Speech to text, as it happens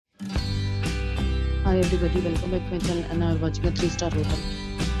Hi everybody, welcome back to my channel and now we're watching a 3-star hotel.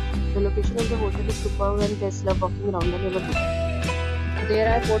 The location of the hotel is superb and guests love walking around the neighborhood.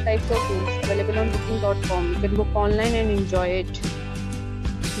 There are 4 types of rooms available on booking.com. You can book online and enjoy it.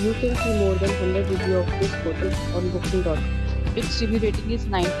 You can see more than 100 reviews of this hotel on booking.com. Its review rating is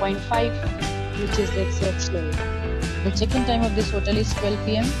 9.5, which is exceptional. The check-in time of this hotel is 12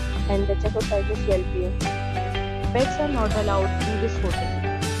 p.m. and the check-out time is 12 p.m. Pets are not allowed in this hotel.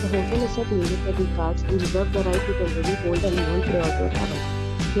 The hotel accepts major credit cards and reserves the right to temporarily hold an amount prior to arrival.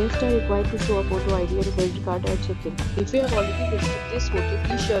 Guests are required to show a photo ID and credit card at check-in. If you have already visited this hotel,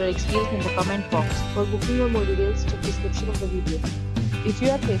 please share your experience in the comment box. For booking or more details, check the description of the video. If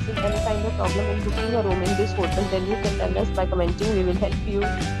you are facing any kind of problem in booking a room in this hotel, then you can tell us by commenting. We will help you.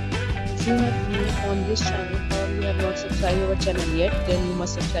 If you are new on this channel or you have not subscribed our channel yet, then you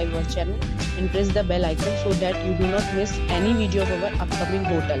must subscribe our channel and press the bell icon so that you do not miss any video of our upcoming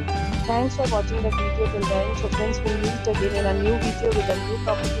hotel. Thanks for watching the video till the end. So friends, will meet again in a new video with a new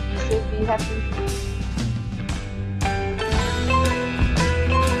property. Be safe, be happy.